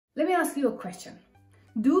Let me ask you a question.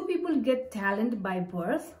 Do people get talent by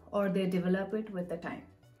birth or they develop it with the time?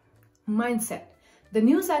 Mindset, The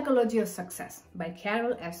New Psychology of Success by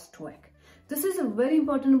Carol S. Dweck. This is a very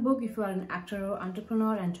important book if you are an actor or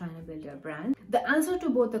entrepreneur and trying to build your brand. The answer to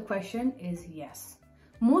both the question is yes.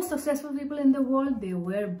 Most successful people in the world, they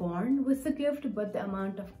were born with the gift, but the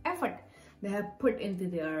amount of effort they have put into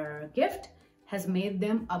their gift has made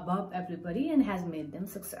them above everybody and has made them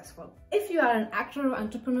successful. If you are an actor or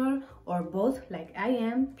entrepreneur or both like I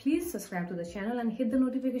am, please subscribe to the channel and hit the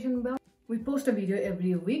notification bell. We post a video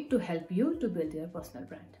every week to help you to build your personal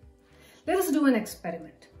brand. Let us do an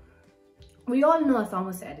experiment. We all know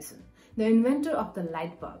Thomas Edison, the inventor of the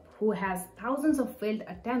light bulb, who has thousands of failed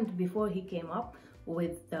attempts before he came up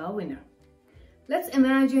with the winner. Let's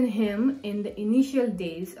imagine him in the initial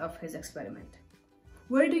days of his experiment.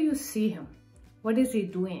 Where do you see him? What is he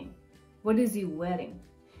doing? What is he wearing?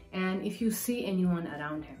 And if you see anyone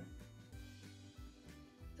around him.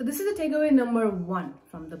 So this is the takeaway number 1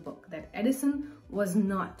 from the book, that Edison was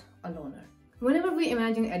not a loner. Whenever we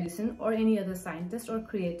imagine Edison or any other scientist or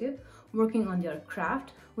creative working on their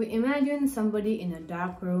craft, we imagine somebody in a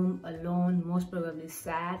dark room, alone, most probably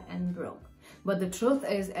sad and broke. But the truth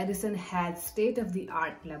is, Edison had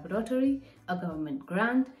state-of-the-art laboratory, a government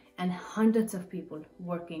grant, and hundreds of people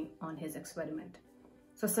working on his experiment.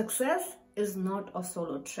 So success is not a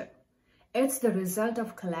solo trip. It's the result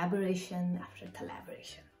of collaboration after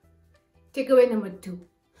collaboration. Takeaway number 2,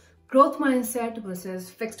 growth mindset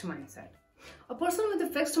versus fixed mindset. A person with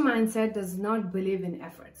a fixed mindset does not believe in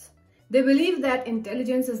efforts. They believe that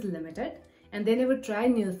intelligence is limited and they never try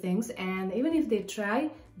new things, and even if they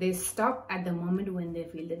try, they stop at the moment when they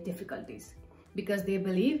feel the difficulties, because they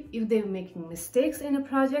believe if they're making mistakes in a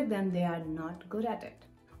project, then they are not good at it.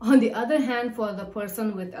 On the other hand, for the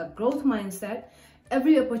person with a growth mindset,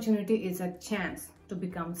 every opportunity is a chance to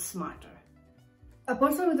become smarter. A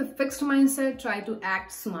person with a fixed mindset try to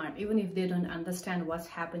act smart even if they don't understand what's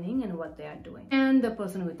happening and what they are doing. And the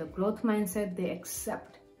person with a growth mindset, they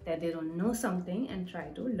accept that they don't know something and try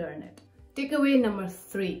to learn it. Takeaway number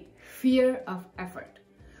 3, fear of effort.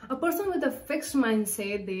 A person with a fixed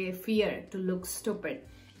mindset, they fear to look stupid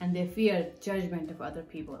and they fear judgment of other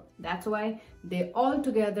people. That's why they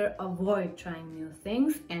altogether avoid trying new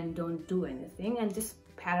things and don't do anything and just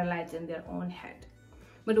paralyze in their own head.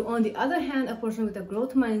 But on the other hand, a person with a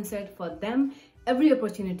growth mindset, for them, every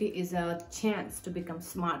opportunity is a chance to become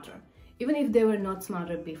smarter. Even if they were not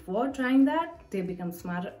smarter before trying that, they become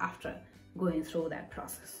smarter after going through that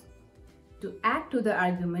process. To add to the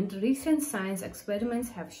argument, recent science experiments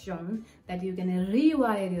have shown that you can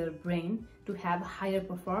rewire your brain to have higher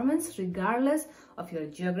performance regardless of your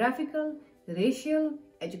geographical, racial,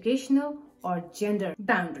 educational, or gender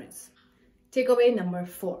boundaries. Takeaway number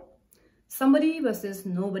 4, somebody versus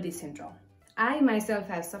nobody syndrome. I myself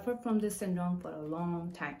have suffered from this syndrome for a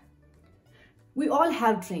long time. We all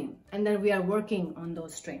have dreams and then we are working on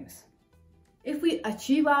those dreams. If we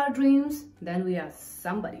achieve our dreams, then we are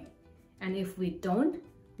somebody. And if we don't,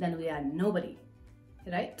 then we are nobody,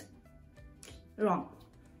 right? Wrong.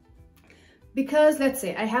 Because let's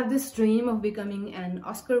say I have this dream of becoming an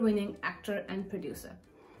Oscar-winning actor and producer.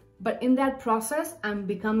 But in that process, I'm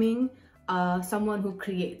becoming someone who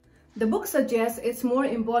creates. The book suggests it's more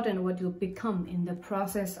important what you become in the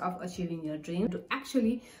process of achieving your dream to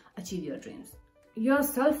actually achieve your dreams. Your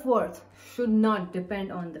self-worth should not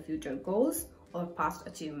depend on the future goals or past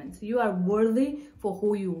achievements. You are worthy for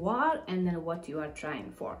who you are and then what you are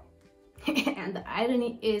trying for. And the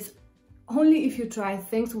irony is, only if you try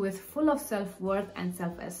things with full of self-worth and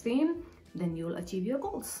self-esteem, then you'll achieve your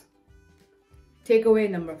goals. Takeaway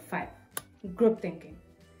number 5, group thinking.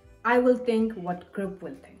 I will think what group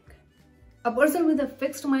will think. A person with a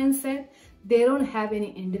fixed mindset, they don't have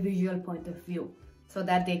any individual point of view so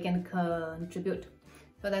that they can contribute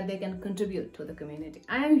to the community.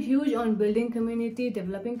 I am huge on building community,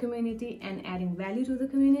 developing community, and adding value to the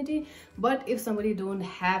community. But if somebody don't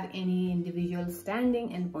have any individual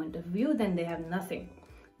standing and point of view, then they have nothing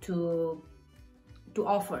to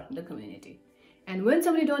offer the community. And when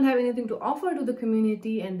somebody don't have anything to offer to the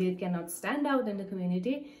community and they cannot stand out in the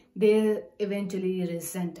community, they eventually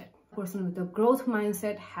resent it. A person with a growth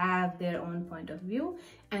mindset have their own point of view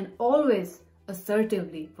and always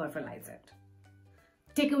assertively verbalize it.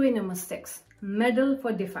 Takeaway number 6, medal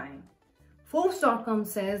for defying. Forbes.com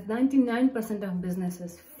says 99% of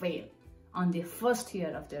businesses fail on the first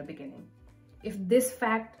year of their beginning. If this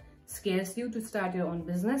fact scares you to start your own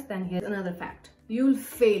business, then here's another fact. You'll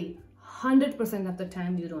fail 100% of the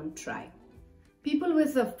time you don't try. People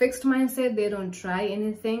with a fixed mindset, they don't try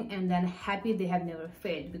anything and then happy they have never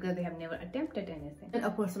failed because they have never attempted anything. And a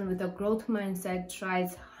person with a growth mindset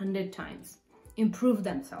tries 100 times, improve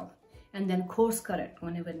themselves, and then course correct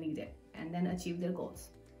whenever needed, and then achieve their goals.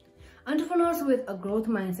 Entrepreneurs with a growth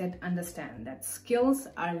mindset understand that skills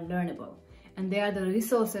are learnable and they are the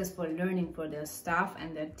resources for learning for their staff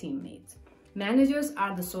and their teammates. Managers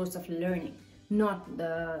are the source of learning, not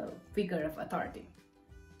the figure of authority.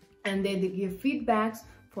 And they give feedbacks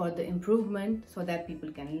for the improvement so that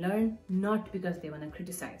people can learn, not because they want to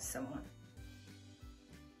criticize someone.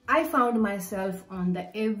 I found myself on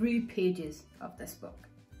the every pages of this book.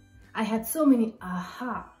 I had so many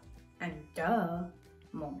aha and duh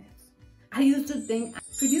moments. I used to think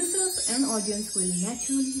producers and audience will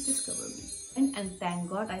naturally discover me. And thank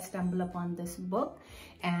God I stumbled upon this book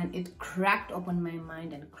and it cracked open my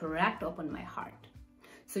mind and cracked open my heart.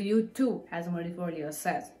 So you too, as Marie Forleo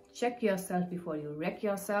says, check yourself before you wreck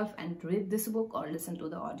yourself and read this book or listen to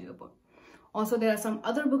the audiobook. Also, there are some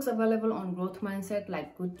other books available on growth mindset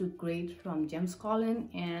like Good to Great from James Collins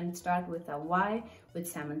and Start with a Why with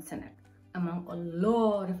Simon Sinek, among a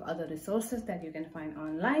lot of other resources that you can find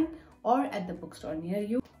online or at the bookstore near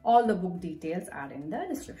you. All the book details are in the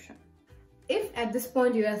description. If at this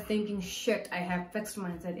point you are thinking, shit, I have fixed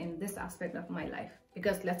mindset in this aspect of my life,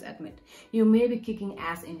 because let's admit, you may be kicking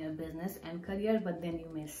ass in your business and career, but then you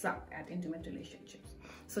may suck at intimate relationships.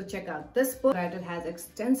 So check out this book. The writer has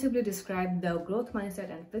extensively described the growth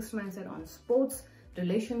mindset and fixed mindset on sports,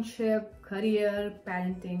 relationship, career,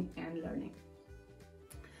 parenting, and learning.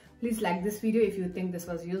 Please like this video if you think this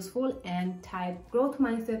was useful and type growth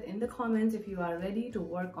mindset in the comments if you are ready to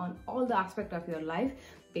work on all the aspects of your life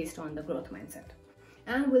based on the growth mindset.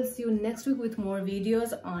 And we'll see you next week with more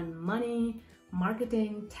videos on money,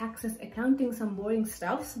 marketing, taxes, accounting, some boring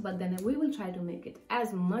stuffs, but then we will try to make it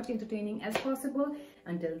as much entertaining as possible.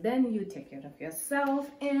 Until then, you take care of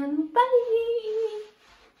yourself and bye!